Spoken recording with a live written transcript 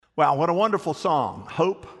Wow, what a wonderful song.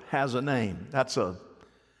 Hope Has a Name. That's a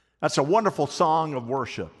wonderful song of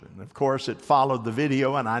worship. And of course, it followed the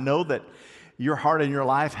video, and I know that your heart and your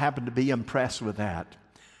life happened to be impressed with that.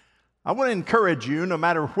 I want to encourage you, no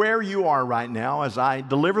matter where you are right now, as I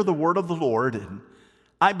deliver the word of the Lord, and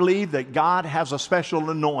I believe that God has a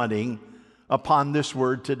special anointing upon this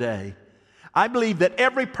word today. I believe that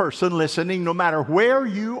every person listening, no matter where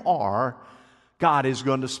you are, God is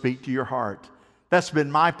going to speak to your heart. That's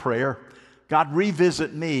been my prayer. God,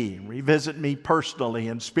 revisit me personally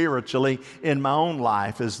and spiritually in my own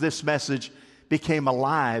life as this message became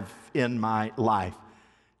alive in my life.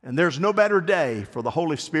 And there's no better day for the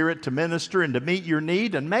Holy Spirit to minister and to meet your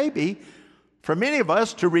need, and maybe for many of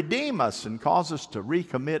us to redeem us and cause us to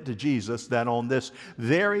recommit to Jesus than on this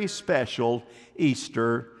very special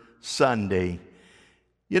Easter Sunday.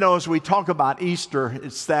 You know, as we talk about Easter,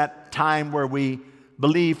 it's that time where we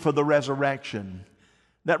believe for the resurrection.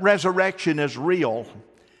 That resurrection is real.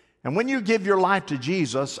 And when you give your life to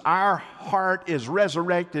Jesus, our heart is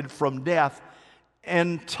resurrected from death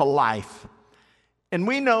into life. And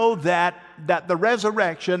we know that the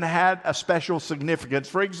resurrection had a special significance.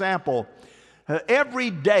 For example, every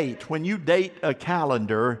date, when you date a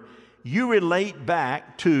calendar, you relate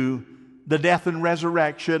back to the death and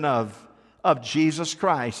resurrection of Jesus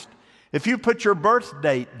Christ. If you put your birth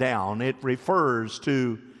date down, it refers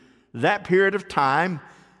to that period of time.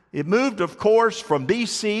 It moved, of course, from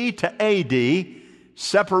BC to AD,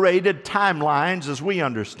 separated timelines as we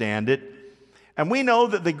understand it. And we know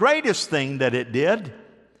that the greatest thing that it did,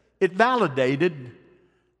 it validated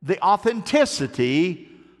the authenticity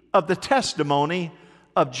of the testimony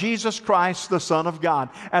of Jesus Christ, the Son of God.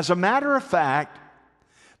 As a matter of fact,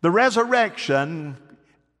 the resurrection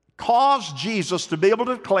caused Jesus to be able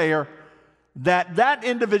to declare that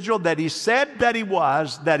individual that he said that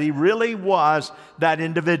he really was that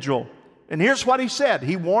individual. And here's what he said.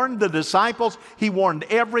 He warned the disciples. He warned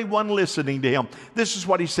everyone listening to him. This is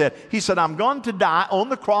what he said. He said, I'm going to die on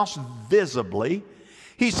the cross visibly.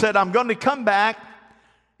 He said, I'm going to come back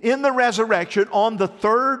in the resurrection on the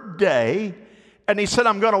third day. And he said,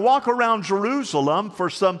 I'm going to walk around Jerusalem for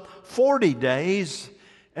some 40 days.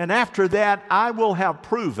 And after that, I will have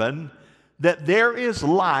proven that there is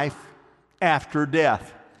life after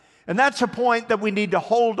death. And that's a point that we need to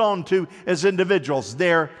hold on to as individuals.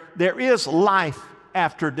 There is life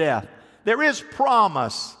after death. There is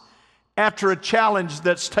promise after a challenge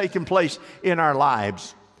that's taken place in our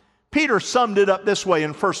lives. Peter summed it up this way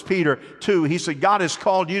in 1 Peter 2. He said, God has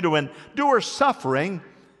called you to endure suffering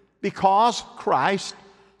because Christ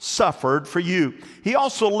suffered for you. He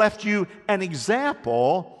also left you an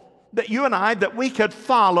example that you and I, that we could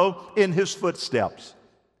follow in his footsteps.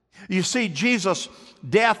 You see, Jesus'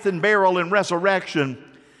 death and burial and resurrection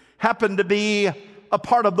happened to be a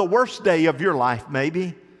part of the worst day of your life,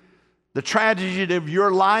 maybe. The tragedy of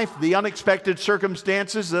your life, the unexpected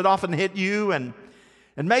circumstances that often hit you, and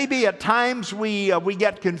maybe at times we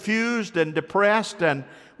get confused and depressed and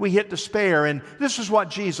we hit despair. And this is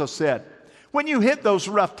what Jesus said. When you hit those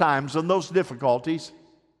rough times and those difficulties,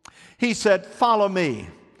 he said, follow me.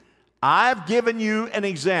 I've given you an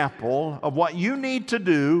example of what you need to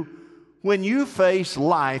do when you face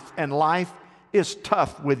life and life is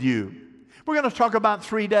tough with you. We're going to talk about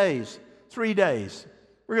 3 days. 3 days.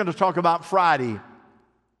 We're going to talk about Friday.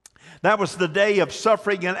 That was the day of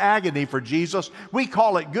suffering and agony for Jesus. We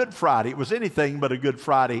call it Good Friday. It was anything but a Good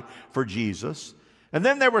Friday for Jesus. And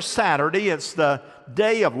then there was Saturday. It's the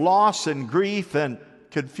day of loss and grief and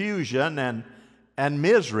confusion and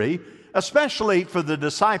misery, especially for the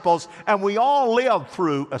disciples. And we all lived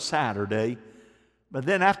through a Saturday. But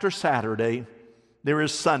then after Saturday, there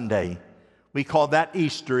is Sunday. We call that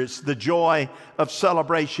Easter. It's the joy of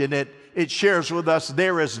celebration. It shares with us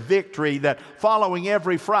there is victory, that following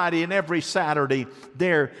every Friday and every Saturday,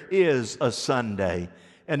 there is a Sunday.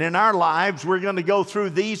 And in our lives, we're going to go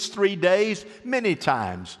through these 3 days many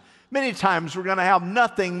times. Many times we're going to have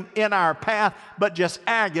nothing in our path but just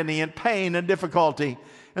agony and pain and difficulty.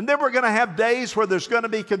 And then we're going to have days where there's going to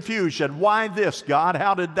be confusion. Why this, God?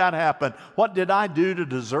 How did that happen? What did I do to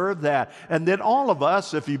deserve that? And then all of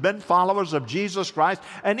us, if you've been followers of Jesus Christ,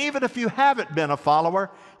 and even if you haven't been a follower,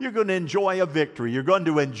 you're going to enjoy a victory. You're going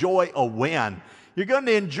to enjoy a win. You're going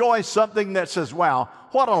to enjoy something that says, wow,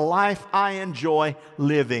 what a life I enjoy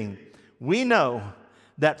living. We know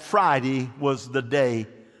that Friday was the day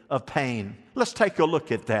of pain. Let's take a look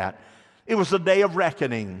at that. It was the day of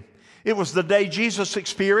reckoning. It was the day Jesus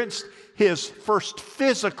experienced his first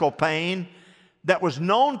physical pain that was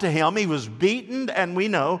known to him. He was beaten, and we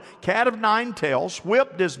know, cat of nine tails,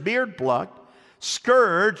 whipped, his beard plucked,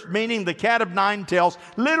 Scourged, meaning the cat of nine tails,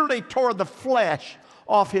 literally tore the flesh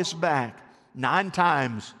off his back. 9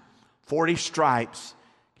 times, 40 stripes.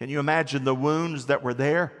 Can you imagine the wounds that were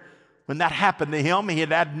there? When that happened to him, he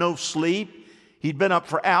had had no sleep. He'd been up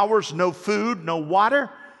for hours, no food, no water.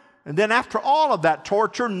 And then after all of that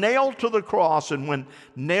torture, nailed to the cross. And when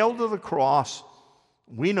nailed to the cross,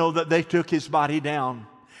 we know that they took his body down.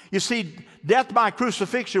 You see, death by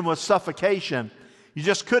crucifixion was suffocation. You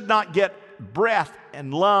just could not get breath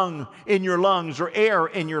and lung in your lungs or air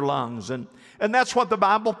in your lungs. And that's what the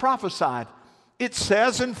Bible prophesied. It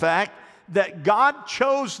says, in fact, that God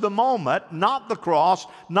chose the moment, not the cross,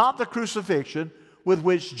 not the crucifixion, with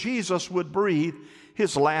which Jesus would breathe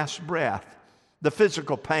his last breath. The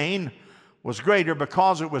physical pain was greater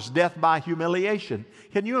because it was death by humiliation.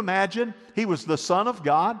 Can you imagine? He was the Son of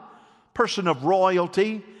God, person of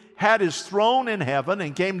royalty, had his throne in heaven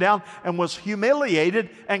and came down and was humiliated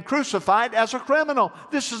and crucified as a criminal.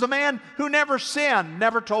 This is a man who never sinned,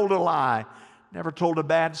 never told a lie, never told a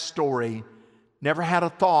bad story, never had a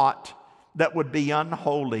thought that would be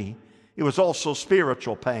unholy. It was also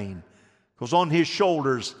spiritual pain, because on his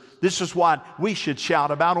shoulders, this is what we should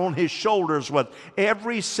shout about, on his shoulders was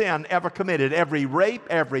every sin ever committed, every rape,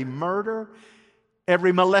 every murder,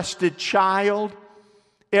 every molested child,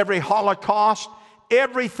 every Holocaust,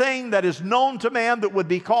 everything that is known to man that would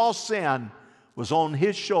be called sin was on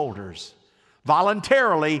his shoulders.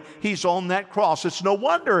 Voluntarily, he's on that cross. It's no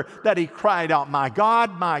wonder that he cried out, my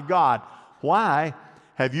God, why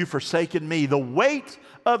have you forsaken me?" The weight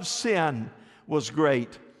of sin was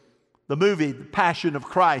great. The movie, The Passion of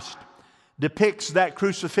Christ, depicts that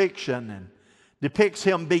crucifixion and depicts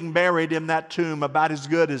him being buried in that tomb about as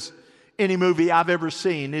good as any movie I've ever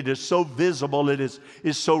seen. It is so visible. It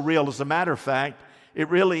is so real. As a matter of fact, it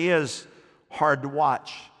really is hard to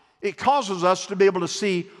watch. It causes us to be able to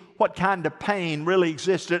see what kind of pain really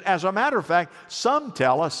existed. As a matter of fact, some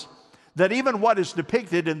tell us that even what is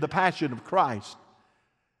depicted in the Passion of Christ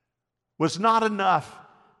was not enough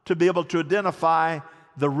to be able to identify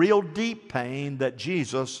the real deep pain that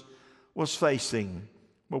Jesus was facing.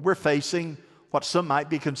 But we're facing what some might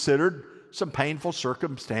be considered some painful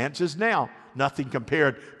circumstances now. Nothing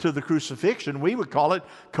compared to the crucifixion. We would call it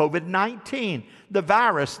COVID-19, the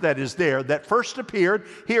virus that is there that first appeared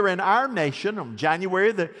here in our nation on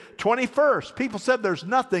January the 21st. People said there's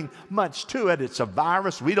nothing much to it. It's a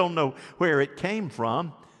virus. We don't know where it came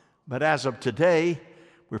from. But as of today,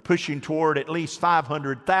 we're pushing toward at least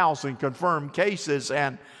 500,000 confirmed cases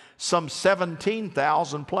and some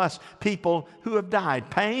 17,000 plus people who have died.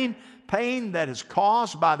 Pain that is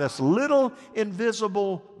caused by this little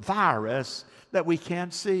invisible virus that we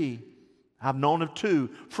can't see. I've known of 2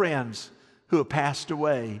 friends who have passed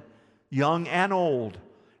away, young and old,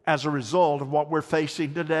 as a result of what we're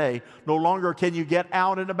facing today. No longer can you get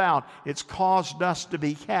out and about. It's caused us to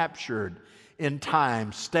be captured in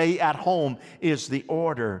time. Stay at home is the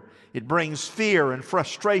order. It brings fear and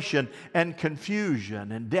frustration and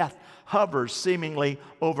confusion, and death hovers seemingly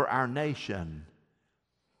over our nation.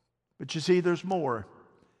 But you see, there's more.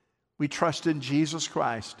 We trust in Jesus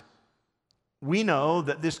Christ. We know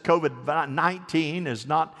that this COVID-19 is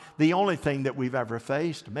not the only thing that we've ever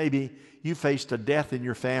faced. Maybe you faced a death in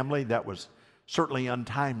your family that was certainly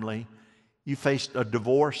untimely. You faced a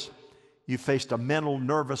divorce. You faced a mental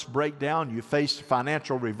nervous breakdown. You faced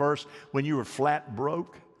financial reverse when you were flat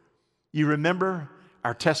broke. You remember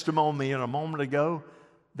our testimony a moment ago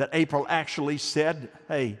that April actually said,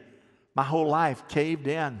 "Hey, my whole life caved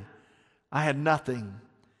in. I had nothing.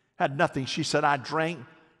 She said, "I drank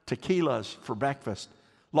tequilas for breakfast,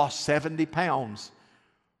 lost 70 pounds.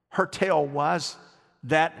 Her tale was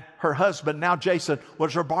that her husband, now Jason,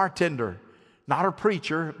 was her bartender. Not her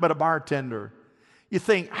preacher, but a bartender. You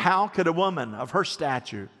think, how could a woman of her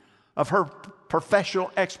stature, of her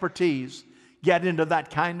professional expertise, get into that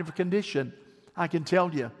kind of a condition? I can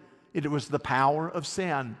tell you, it was the power of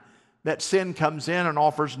sin. That sin comes in and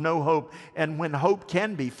offers no hope. And when hope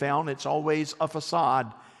can be found, it's always a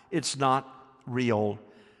facade. It's not real.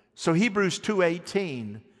 So Hebrews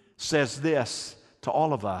 2:18 says this to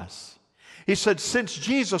all of us. He said, since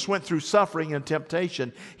Jesus went through suffering and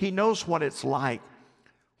temptation, he knows what it's like.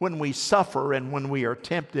 When we suffer and when we are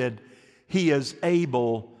tempted, he is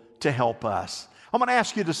able to help us. I'm going to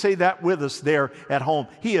ask you to say that with us there at home.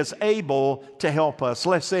 He is able to help us.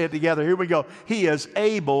 Let's say it together. Here we go. He is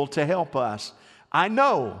able to help us. I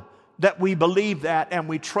know that we believe that and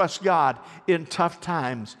we trust God in tough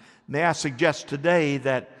times. May I suggest today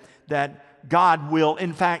that God will,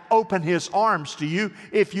 in fact, open his arms to you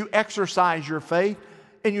if you exercise your faith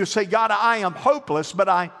and you say, God, I am hopeless, but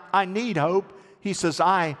I need hope. He says,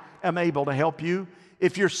 I am able to help you.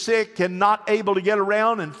 If you're sick and not able to get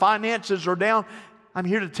around and finances are down, I'm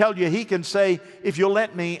here to tell you, He can say, if you'll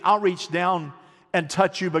let me, I'll reach down and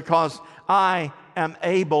touch you because I am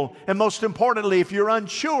able. And most importantly, if you're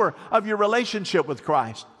unsure of your relationship with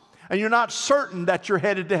Christ and you're not certain that you're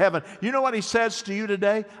headed to heaven, you know what He says to you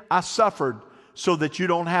today? I suffered so that you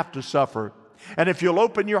don't have to suffer. And if you'll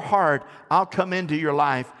open your heart, I'll come into your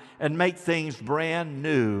life and make things brand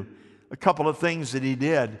new. A couple of things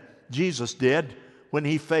that Jesus did when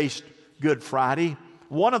He faced Good Friday.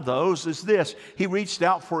 One of those is this: He reached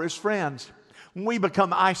out for His friends. When we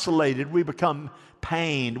become isolated, we become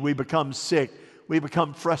pained, we become sick, we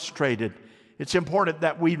become frustrated. It's important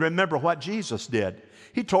that we remember what Jesus did.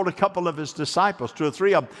 He told a couple of His disciples, 2 or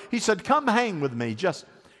 3 of them, He said, come hang with me, just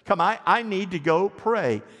come, I need to go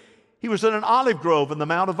pray. He was in an olive grove in the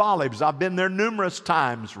Mount of Olives. I've been there numerous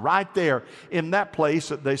times, right there in that place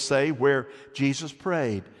that they say where Jesus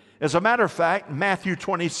prayed. As a matter of fact, Matthew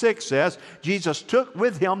 26 says, Jesus took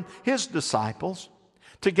with Him His disciples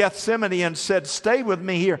to Gethsemane and said, stay with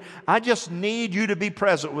me here. I just need you to be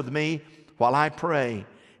present with me while I pray.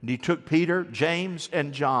 And He took Peter, James,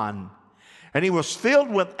 and John. And He was filled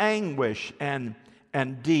with anguish and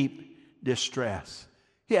deep distress.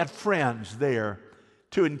 He had friends there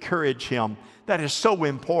to encourage him. That is so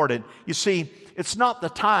important. You see, it's not the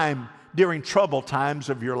time during troubled times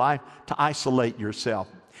of your life to isolate yourself.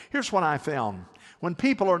 Here's what I found. When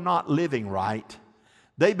people are not living right,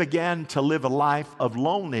 they began to live a life of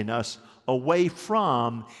loneliness away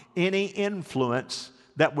from any influence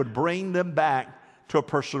that would bring them back to a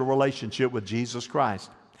personal relationship with Jesus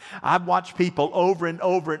Christ. I've watched people over and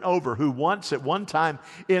over and over who once at one time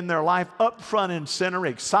in their life up front and center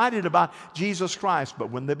excited about Jesus Christ, but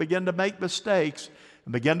when they begin to make mistakes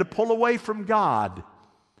and begin to pull away from God,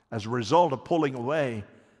 as a result of pulling away,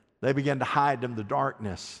 they begin to hide in the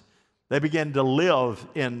darkness. They begin to live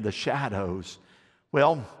in the shadows.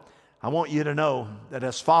 Well, I want you to know that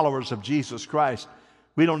as followers of Jesus Christ,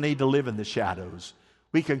 we don't need to live in the shadows.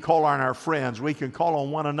 We can call on our friends. We can call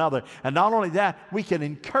on one another. And not only that, we can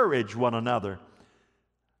encourage one another.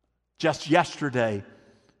 Just yesterday,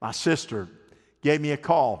 my sister gave me a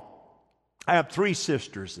call. I have 3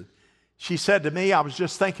 sisters. She said to me, I was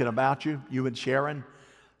just thinking about you and Sharon.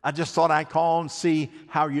 I just thought I'd call and see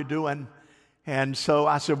how you're doing. And so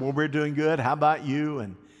I said, well, we're doing good. How about you?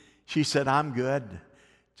 And she said, I'm good.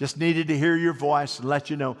 Just needed to hear your voice and let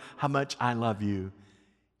you know how much I love you.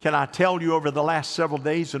 Can I tell you, over the last several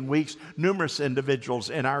days and weeks, numerous individuals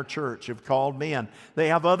in our church have called me, and they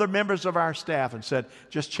have other members of our staff and said,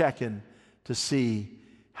 just checking to see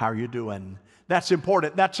how you're doing. That's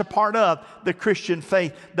important. That's a part of the Christian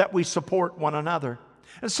faith, that we support one another.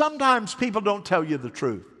 And sometimes people don't tell you the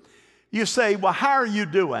truth. You say, well, how are you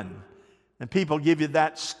doing? And people give you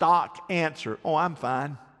that stock answer. Oh, I'm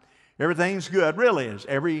fine. Everything's good. Really, is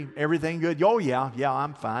everything good? Oh, yeah,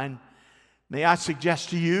 I'm fine. May I suggest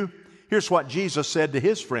to you, here's what Jesus said to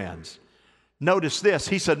His friends. Notice this.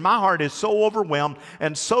 He said, my heart is so overwhelmed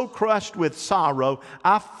and so crushed with sorrow,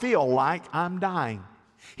 I feel like I'm dying.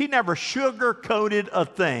 He never sugar-coated a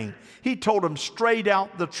thing. He told them straight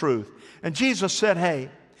out the truth. And Jesus said, hey,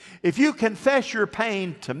 if you confess your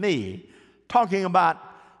pain to me, talking about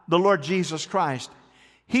the Lord Jesus Christ,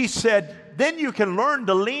 He said, then you can learn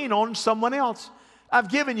to lean on someone else. I've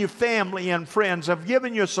given you family and friends. I've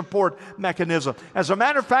given you a support mechanism. As a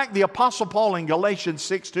matter of fact, the Apostle Paul in Galatians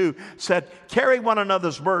 6:2 said, carry one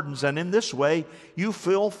another's burdens, and in this way you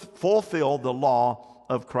fulfill the law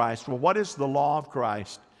of Christ. Well, what is the law of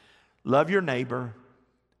Christ? Love your neighbor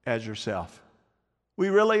as yourself. We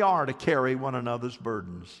really are to carry one another's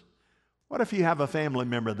burdens. What if you have a family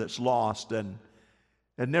member that's lost and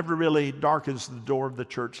never really darkens the door of the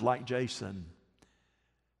church like Jason?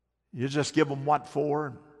 You just give them what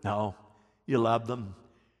for? No, you love them.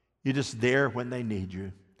 You're just there when they need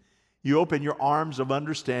you. You open your arms of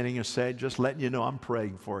understanding and say, just letting you know I'm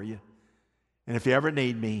praying for you. And if you ever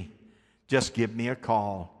need me, just give me a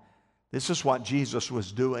call. This is what Jesus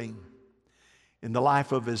was doing in the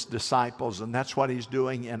life of His disciples, and that's what He's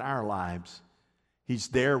doing in our lives. He's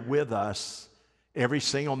there with us every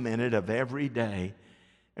single minute of every day.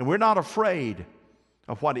 And we're not afraid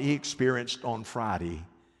of what He experienced on Friday.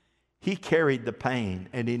 He carried the pain,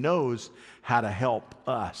 and He knows how to help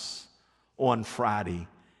us on Friday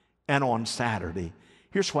and on Saturday.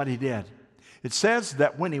 Here's what He did. It says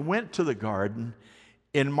that when He went to the garden,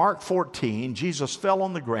 in Mark 14, Jesus fell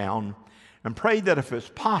on the ground and prayed that if it's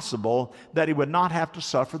possible, that He would not have to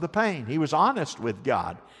suffer the pain. He was honest with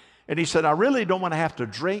God. And He said, I really don't want to have to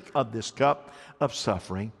drink of this cup of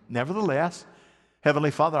suffering. Nevertheless,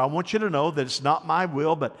 Heavenly Father, I want you to know that it's not my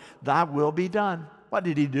will, but thy will be done. What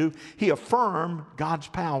did he do? He affirmed God's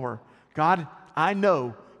power. God, I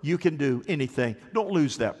know you can do anything. Don't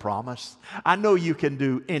lose that promise. I know you can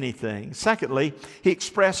do anything. Secondly, he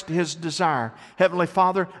expressed his desire. Heavenly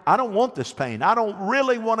Father, I don't want this pain. I don't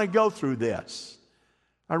really want to go through this.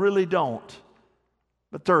 I really don't.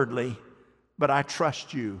 But thirdly, but I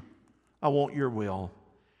trust you. I want your will.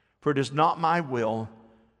 For it is not my will,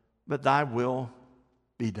 but thy will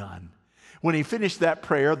be done. When he finished that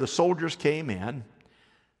prayer, the soldiers came in,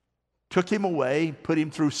 took him away, put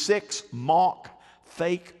him through 6 mock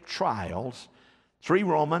fake trials, 3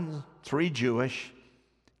 Roman, 3 Jewish,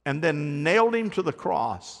 and then nailed him to the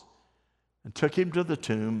cross and took him to the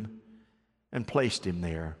tomb and placed him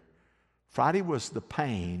there. Friday was the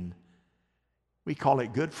pain. We call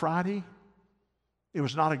it Good Friday. It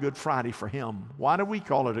was not a Good Friday for him. Why do we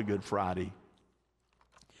call it a Good Friday?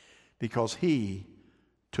 Because he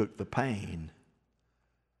took the pain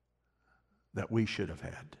that we should have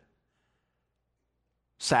had.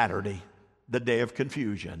 Saturday, the day of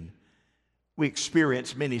confusion. We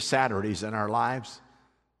experience many Saturdays in our lives.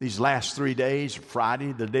 These last 3 days,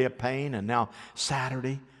 Friday, the day of pain, and now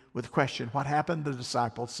Saturday, with the question, what happened? The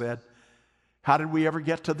disciples said, how did we ever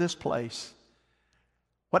get to this place?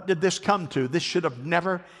 What did this come to? This should have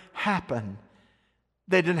never happened.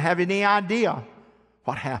 They didn't have any idea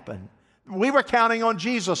what happened. We were counting on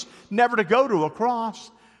Jesus never to go to a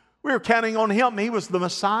cross. We were counting on him. He was the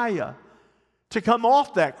Messiah to come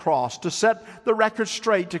off that cross, to set the record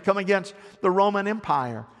straight, to come against the Roman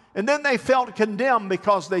Empire. And then they felt condemned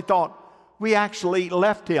because they thought, we actually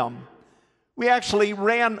left him. We actually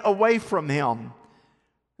ran away from him.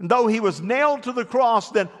 And though he was nailed to the cross,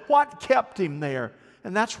 then what kept him there?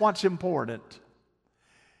 And that's what's important.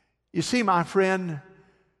 You see, my friend,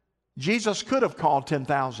 Jesus could have called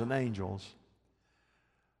 10,000 angels.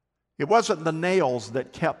 It wasn't the nails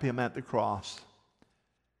that kept him at the cross.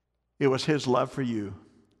 It was his love for you.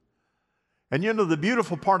 And you know the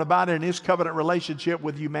beautiful part about it in his covenant relationship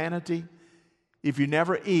with humanity? If you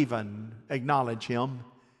never even acknowledge him,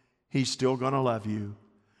 he's still going to love you.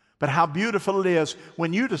 But how beautiful it is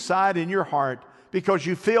when you decide in your heart, because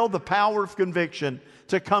you feel the power of conviction,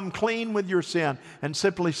 to come clean with your sin and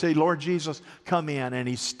simply say, Lord Jesus, come in. And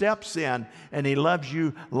he steps in and he loves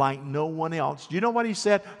you like no one else. Do you know what he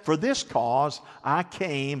said? For this cause I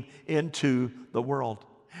came into the world.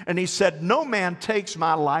 And he said, no man takes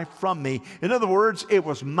my life from me. In other words, it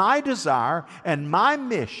was my desire and my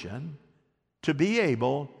mission to be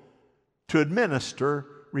able to administer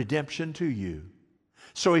redemption to you.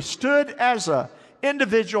 So he stood as an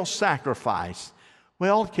individual sacrifice.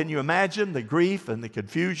 Well, can you imagine the grief and the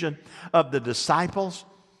confusion of the disciples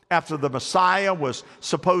after the Messiah was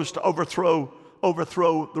supposed to overthrow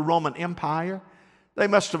the Roman Empire? They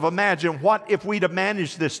must have imagined, what if we'd have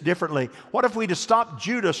managed this differently? What if we'd have stopped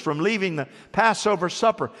Judas from leaving the Passover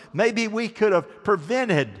supper? Maybe we could have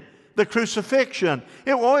prevented the crucifixion.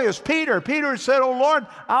 It was Peter. Peter said, oh Lord,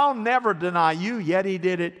 I'll never deny you. Yet he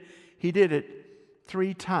did it. He did it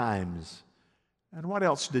 3 times. And what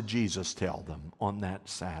else did Jesus tell them on that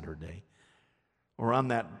Saturday or on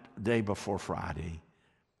that day before Friday?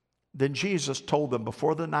 Then Jesus told them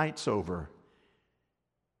before the night's over,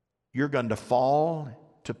 you're going to fall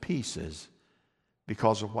to pieces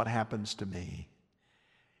because of what happens to me.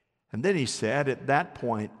 And then he said, at that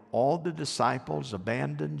point, all the disciples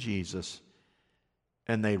abandoned Jesus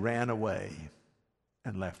and they ran away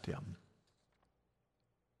and left him.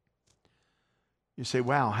 You say,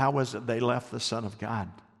 wow, how was it they left the Son of God?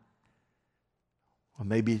 Well,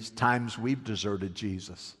 maybe it's times we've deserted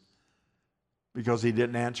Jesus because he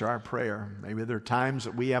didn't answer our prayer. Maybe there are times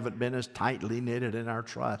that we haven't been as tightly knitted in our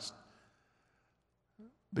trust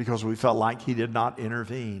because we felt like he did not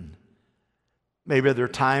intervene. Maybe there are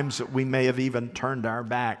times that we may have even turned our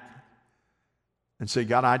back and say,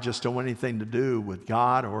 God, I just don't want anything to do with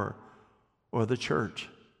God or the church.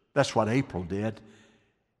 That's what April did.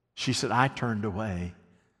 She said, I turned away.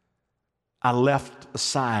 I left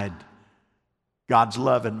aside God's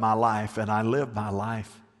love in my life, and I lived my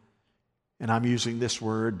life. And I'm using this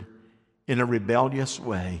word in a rebellious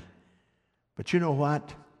way. But you know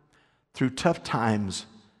what? Through tough times,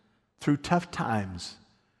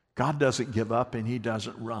 God doesn't give up and he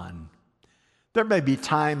doesn't run. There may be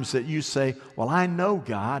times that you say, well, I know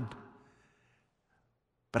God,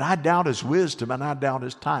 but I doubt his wisdom and I doubt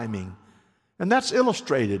his timing. And that's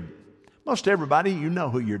illustrated. Most everybody, you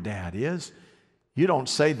know who your dad is. You don't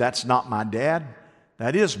say, that's not my dad.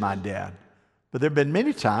 That is my dad. But there have been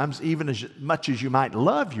many times, even as much as you might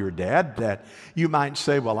love your dad, that you might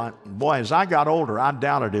say, well, as I got older, I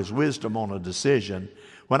doubted his wisdom on a decision.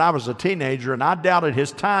 When I was a teenager, and I doubted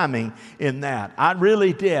his timing in that. I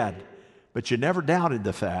really did. But you never doubted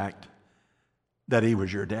the fact that he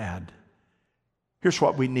was your dad. Here's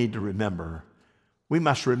what we need to remember. We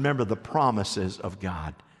must remember the promises of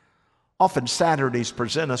God. Often Saturdays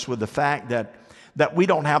present us with the fact that we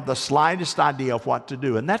don't have the slightest idea of what to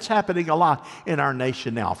do. And that's happening a lot in our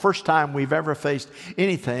nation now. First time we've ever faced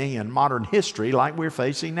anything in modern history like we're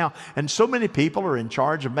facing now. And so many people are in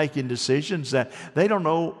charge of making decisions that they don't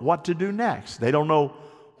know what to do next. They don't know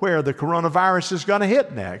where the coronavirus is going to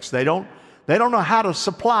hit next. They don't know how to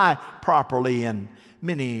supply properly in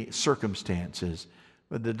many circumstances.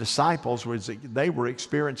 But the disciples, they were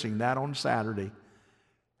experiencing that on Saturday.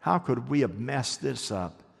 How could we have messed this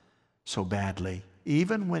up so badly?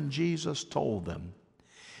 Even when Jesus told them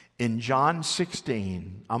in John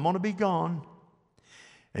 16, I'm going to be gone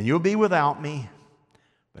and you'll be without me,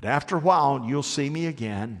 but after a while you'll see me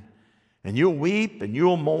again, and you'll weep and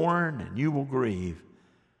you'll mourn and you will grieve,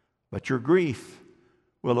 but your grief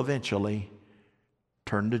will eventually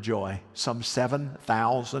turn to joy. Some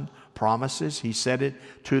 7,000 promises. He said it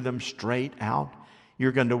to them straight out.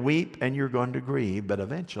 You're going to weep and you're going to grieve, but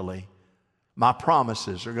eventually my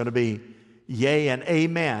promises are going to be yea and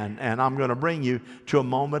amen, and I'm going to bring you to a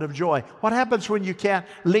moment of joy. What happens when you can't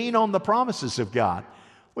lean on the promises of God?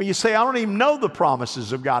 Well, you say, I don't even know the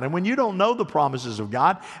promises of God. And when you don't know the promises of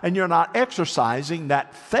God and you're not exercising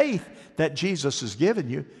that faith that Jesus has given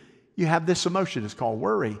you, you have this emotion. It's called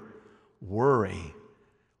worry. Worry.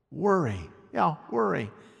 Worry. Yeah,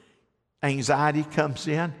 worry. Anxiety comes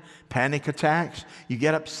in, panic attacks. You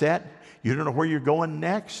get upset. You don't know where you're going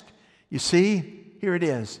next. You see, here it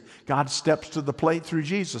is. God steps to the plate through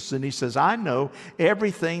Jesus, and he says, I know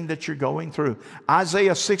everything that you're going through.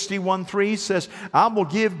 Isaiah 61:3 says, I will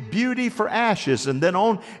give beauty for ashes. And then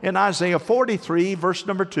on in Isaiah 43, verse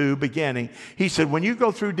number 2, beginning, he said, when you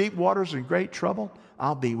go through deep waters and great trouble,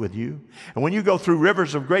 I'll be with you. And when you go through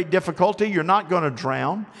rivers of great difficulty, you're not going to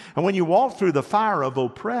drown. And when you walk through the fire of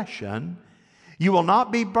oppression, you will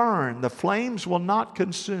not be burned. The flames will not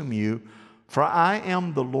consume you. For I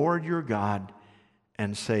am the Lord your God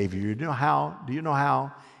and Savior. Do you know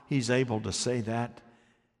how he's able to say that?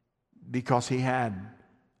 Because he had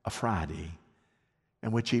a Friday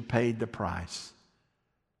in which he paid the price.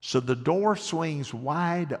 So the door swings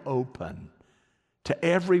wide open to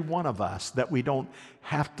every one of us, that we don't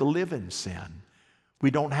have to live in sin.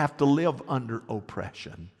 We don't have to live under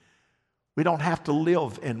oppression. We don't have to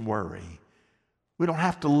live in worry. We don't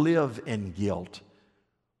have to live in guilt.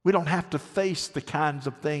 We don't have to face the kinds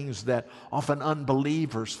of things that often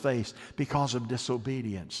unbelievers face because of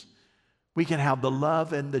disobedience. We can have the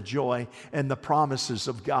love and the joy and the promises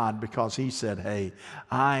of God because he said, hey,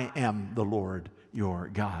 I am the Lord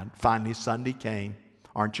your God. Finally, Sunday came.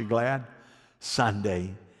 Aren't you glad?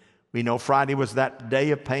 Sunday. We know Friday was that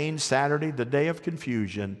day of pain, Saturday, the day of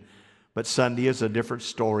confusion, but Sunday is a different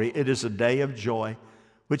story. It is a day of joy,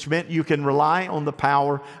 which meant you can rely on the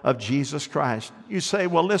power of Jesus Christ. You say,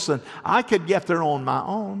 well, listen, I could get there on my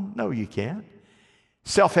own. No, you can't.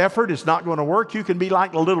 Self-effort is not going to work. You can be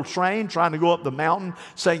like a little train trying to go up the mountain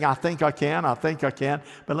saying, I think I can, I think I can.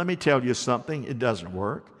 But let me tell you something, it doesn't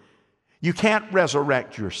work. You can't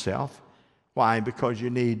resurrect yourself. Why? Because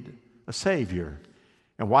you need a Savior.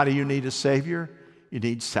 And why do you need a Savior? You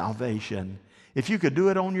need salvation. If you could do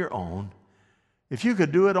it on your own,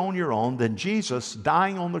 then Jesus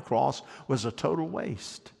dying on the cross was a total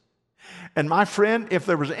waste. And my friend, if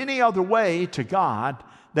there was any other way to God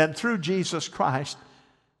than through Jesus Christ,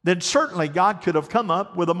 then certainly God could have come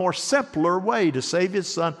up with a more simpler way to save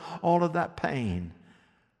his son all of that pain.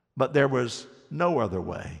 But there was no other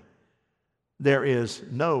way. There is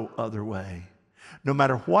no other way. No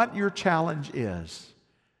matter what your challenge is,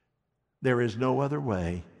 there is no other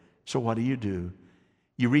way. So what do?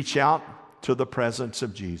 You reach out to the presence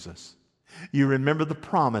of Jesus. You remember the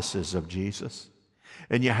promises of Jesus.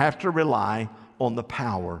 And you have to rely on the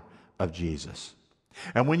power of Jesus.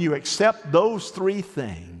 And when you accept those three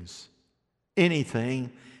things,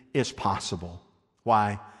 anything is possible.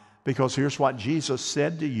 Why? Because here's what Jesus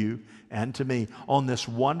said to you and to me on this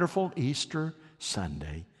wonderful Easter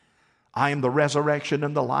Sunday. I am the resurrection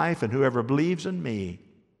and the life, and whoever believes in me,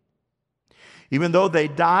 even though they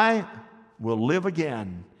die, will live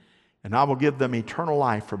again. And I will give them eternal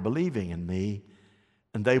life for believing in me,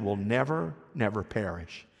 and they will never, never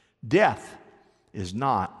perish. Death is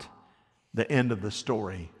not the end of the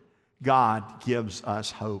story. God gives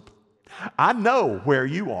us hope. I know where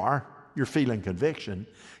you are. you're feeling conviction.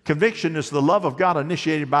 Conviction is the love of God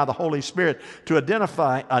initiated by the Holy Spirit to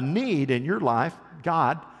identify a need in your life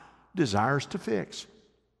God desires to fix.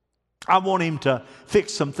 I want Him to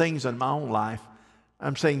fix some things in my own life.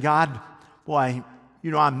 I'm saying, God, boy,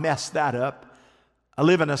 I messed that up. I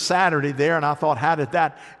live in a Saturday there, and I thought, how did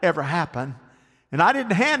that ever happen? And I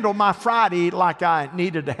didn't handle my Friday like I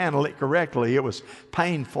needed to handle it correctly. It was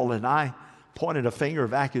painful, and I pointed a finger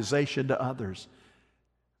of accusation to others.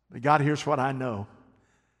 But God, here's what I know.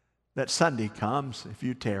 That Sunday comes if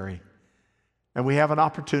you tarry. And we have an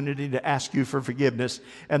opportunity to ask you for forgiveness.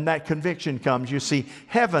 And that conviction comes. You see,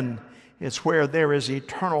 heaven is where there is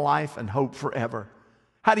eternal life and hope forever.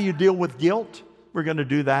 How do you deal with guilt? We're going to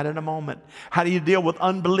do that in a moment. How do you deal with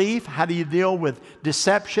unbelief? How do you deal with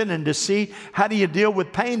deception and deceit? How do you deal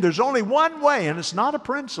with pain? There's only one way, and it's not a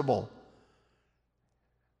principle.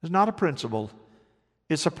 It's not a principle.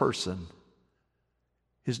 It's a person.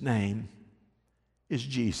 His name is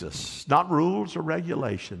Jesus. Not rules or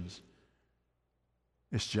regulations.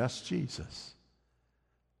 It's just Jesus.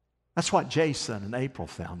 That's what Jason and April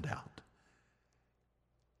found out.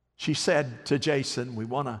 She said to Jason, we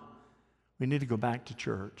need to go back to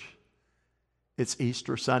church. It's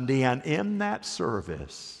Easter Sunday, and in that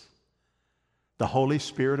service, the Holy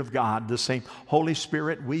Spirit of God, the same Holy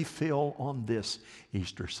Spirit we feel on this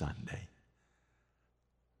Easter Sunday,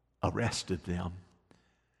 arrested them.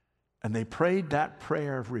 And they prayed that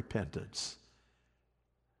prayer of repentance.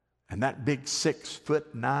 And that big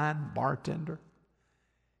 6'9" bartender,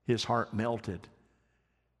 his heart melted.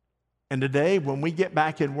 And today, when we get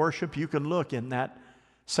back in worship, you can look in that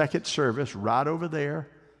second service right over there.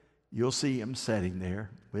 You'll see him sitting there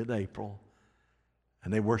with April.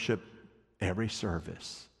 And they worship every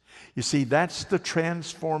service. You see, that's the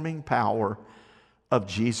transforming power of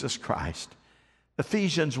Jesus Christ.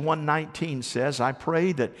 Ephesians 1:19 says, I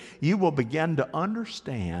pray that you will begin to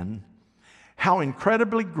understand how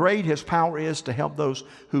incredibly great His power is to help those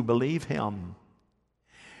who believe Him.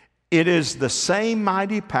 It is the same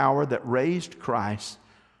mighty power that raised Christ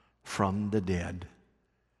from the dead.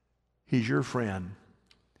 He's your friend.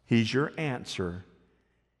 He's your answer.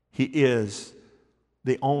 He is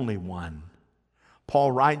the only one.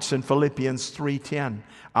 Paul writes in Philippians 3:10,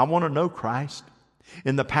 I want to know Christ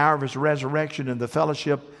in the power of His resurrection and the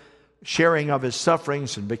fellowship, sharing of His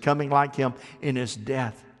sufferings and becoming like Him in His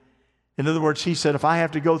death. In other words, he said, if I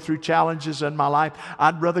have to go through challenges in my life,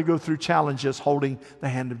 I'd rather go through challenges holding the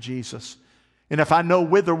hand of Jesus. And if I know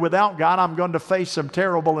with or without God, I'm going to face some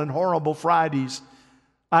terrible and horrible Fridays,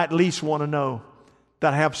 I at least want to know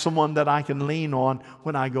that I have someone that I can lean on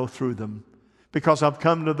when I go through them. Because I've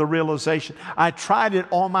come to the realization, I tried it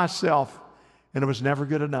all myself, and it was never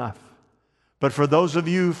good enough. But for those of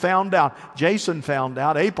you who found out, Jason found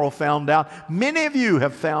out, April found out, many of you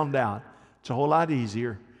have found out, it's a whole lot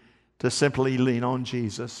easier to simply lean on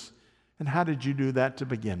Jesus. And how did you do that to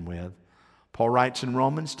begin with? Paul writes in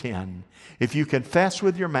Romans 10, if you confess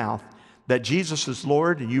with your mouth that Jesus is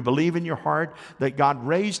Lord and you believe in your heart that God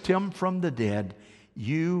raised Him from the dead,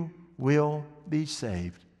 you will be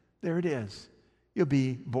saved. There it is. You'll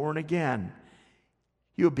be born again.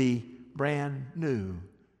 You'll be brand new.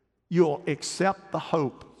 You'll accept the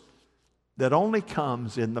hope that only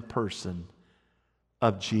comes in the person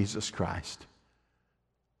of Jesus Christ.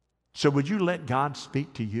 So would you let God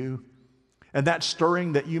speak to you? And that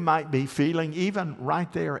stirring that you might be feeling, even right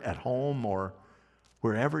there at home or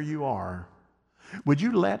wherever you are, would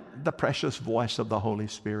you let the precious voice of the Holy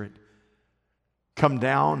Spirit come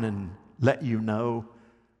down and let you know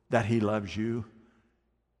that He loves you?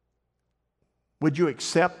 Would you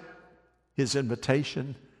accept His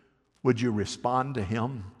invitation? Would you respond to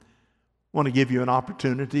Him? I want to give you an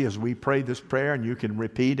opportunity as we pray this prayer, and you can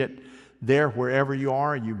repeat it there wherever you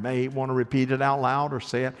are. You may want to repeat it out loud or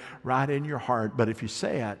say it right in your heart. But if you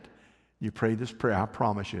say it, you pray this prayer, I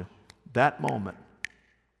promise you, that moment,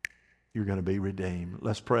 you're going to be redeemed.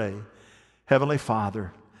 Let's pray. Heavenly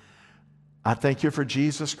Father, I thank You for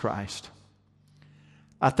Jesus Christ.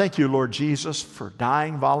 I thank You, Lord Jesus, for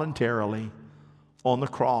dying voluntarily on the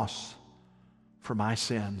cross for my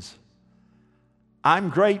sins. I'm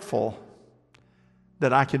grateful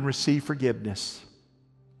that I can receive forgiveness.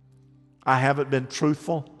 I haven't been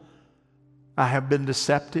truthful. I have been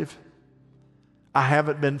deceptive. I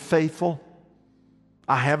haven't been faithful.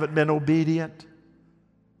 I haven't been obedient.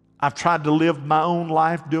 I've tried to live my own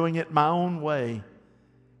life doing it my own way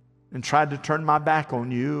and tried to turn my back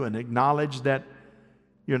on You and acknowledge that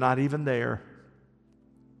You're not even there.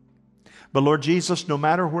 But Lord Jesus, no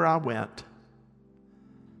matter where I went,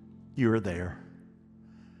 You're there.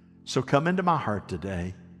 So come into my heart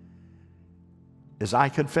today as I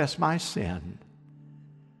confess my sin,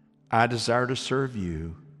 I desire to serve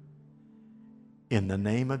you in the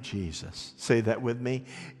name of Jesus. Say that with me.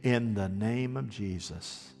 In the name of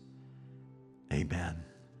Jesus. Amen.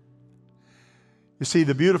 You see,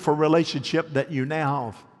 the beautiful relationship that you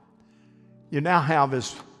now have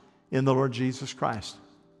is in the Lord Jesus Christ.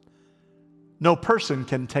 No person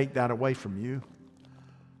can take that away from you.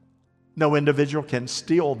 No individual can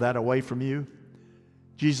steal that away from you.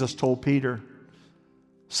 Jesus told Peter,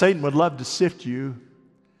 Satan would love to sift you,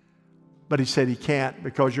 but he said he can't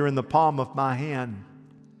because you're in the palm of my hand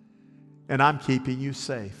and I'm keeping you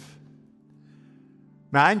safe.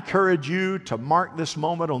 May I encourage you to mark this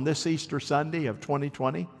moment on this Easter Sunday of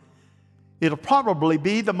 2020. It'll probably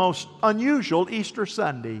be the most unusual Easter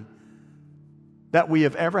Sunday that we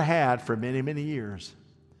have ever had for many, many years.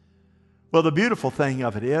 Well, the beautiful thing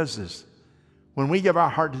of it is when we give our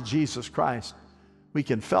heart to Jesus Christ, we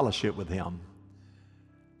can fellowship with Him.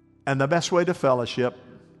 And the best way to fellowship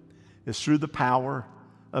is through the power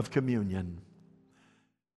of communion.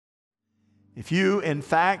 If you, in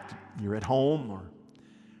fact, you're at home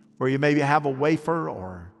or you maybe have a wafer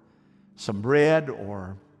or some bread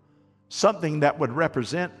or something that would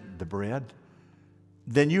represent the bread,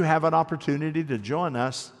 then you have an opportunity to join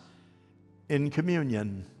us in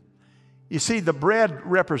communion. You see, the bread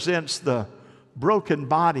represents the broken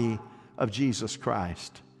body of Jesus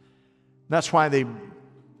Christ. That's why they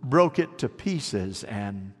broke it to pieces,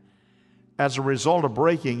 and as a result of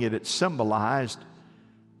breaking it, it symbolized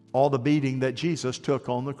all the beating that Jesus took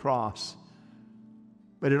on the cross.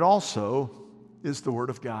 But it also is the Word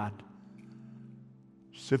of God.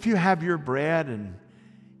 So if you have your bread and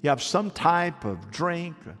you have some type of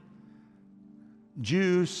drink,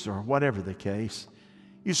 juice, or whatever the case,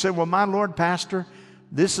 you say, well, my Lord, Pastor,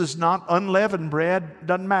 this is not unleavened bread.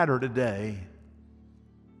 Doesn't matter today.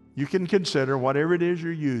 You can consider whatever it is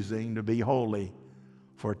you're using to be holy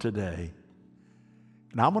for today.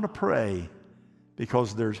 And I'm going to pray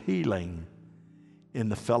because there's healing in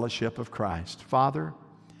the fellowship of Christ. Father,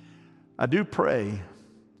 I do pray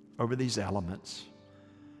over these elements.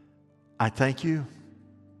 I thank you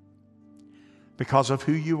because of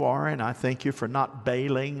who you are, and I thank you for not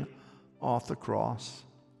bailing off the cross.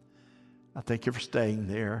 I thank you for staying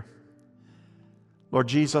there. Lord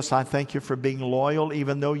Jesus, I thank you for being loyal,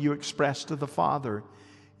 even though you expressed to the Father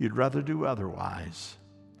you'd rather do otherwise.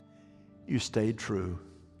 You stayed true.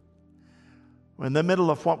 In the middle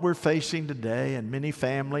of what we're facing today, and many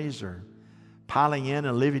families are piling in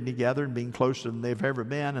and living together and being closer than they've ever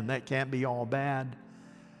been, and that can't be all bad.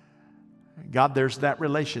 God, there's that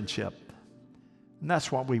relationship, and that's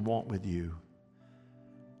what we want with you.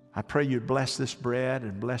 I pray you'd bless this bread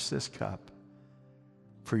and bless this cup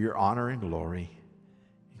for your honor and glory.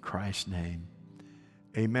 In Christ's name,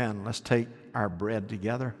 amen. Let's take our bread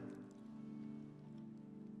together.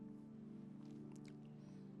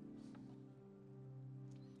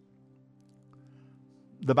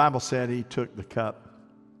 The Bible said he took the cup.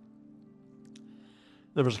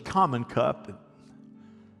 There was a common cup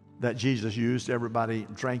that Jesus used. Everybody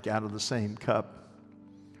drank out of the same cup.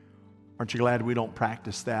 Aren't you glad we don't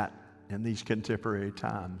practice that in these contemporary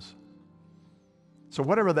times? So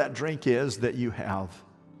whatever that drink is that you have,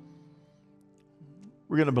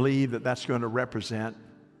 we're going to believe that that's going to represent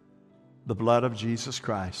the blood of Jesus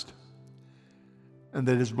Christ, and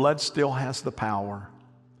that His blood still has the power,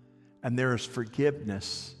 and there is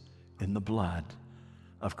forgiveness in the blood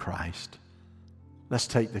of Christ. Let's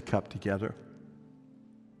take the cup together.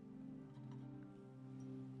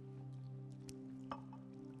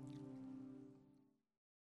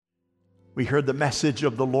 We heard the message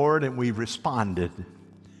of the Lord and we've responded.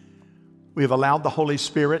 We've allowed the Holy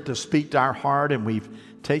Spirit to speak to our heart, and we've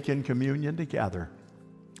taken communion together.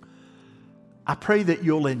 I pray that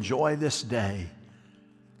you'll enjoy this day.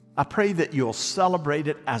 I pray that you'll celebrate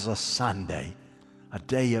it as a Sunday, a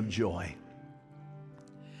day of joy.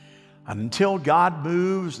 And until God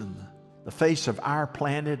moves in the face of our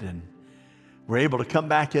planet and we're able to come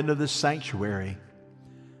back into this sanctuary,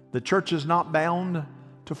 the church is not bound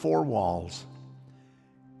to four walls.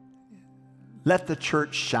 Let the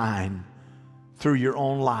church shine through your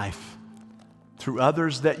own life, through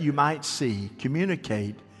others that you might see.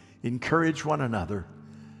 Communicate, encourage one another,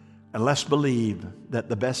 and let's believe that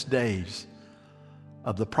the best days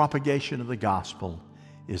of the propagation of the gospel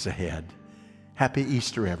is ahead. Happy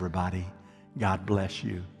Easter, everybody. God bless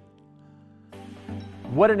you.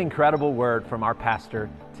 What an incredible word from our pastor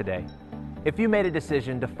today. If you made a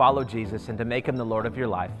decision to follow Jesus and to make Him the Lord of your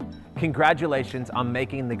life, congratulations on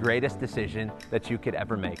making the greatest decision that you could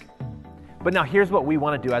ever make. But now here's what we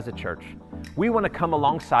want to do as a church. We want to come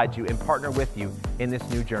alongside you and partner with you in this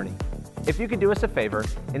new journey. If you could do us a favor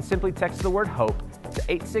and simply text the word HOPE to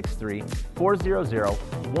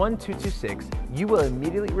 863-400-1226, you will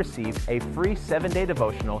immediately receive a free 7-day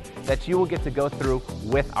devotional that you will get to go through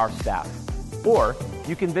with our staff. Or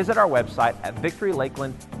you can visit our website at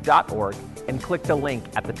victorylakeland.org and click the link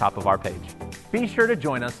at the top of our page. Be sure to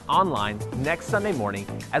join us online next Sunday morning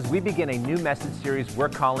as we begin a new message series we're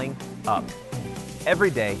calling Up.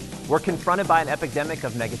 Every day, we're confronted by an epidemic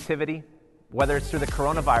of negativity, whether it's through the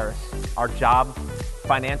coronavirus, our job,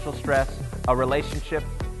 financial stress, a relationship,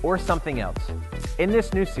 or something else. In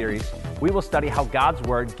this new series, we will study how God's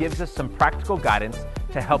Word gives us some practical guidance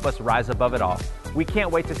to help us rise above it all. We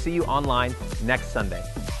can't wait to see you online next Sunday.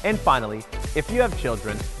 And finally, if you have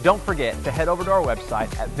children, don't forget to head over to our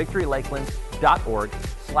website at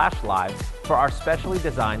victorylakeland.org/live for our specially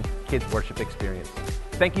designed kids worship experience.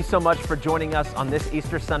 Thank you so much for joining us on this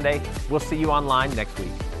Easter Sunday. We'll see you online next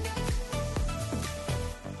week.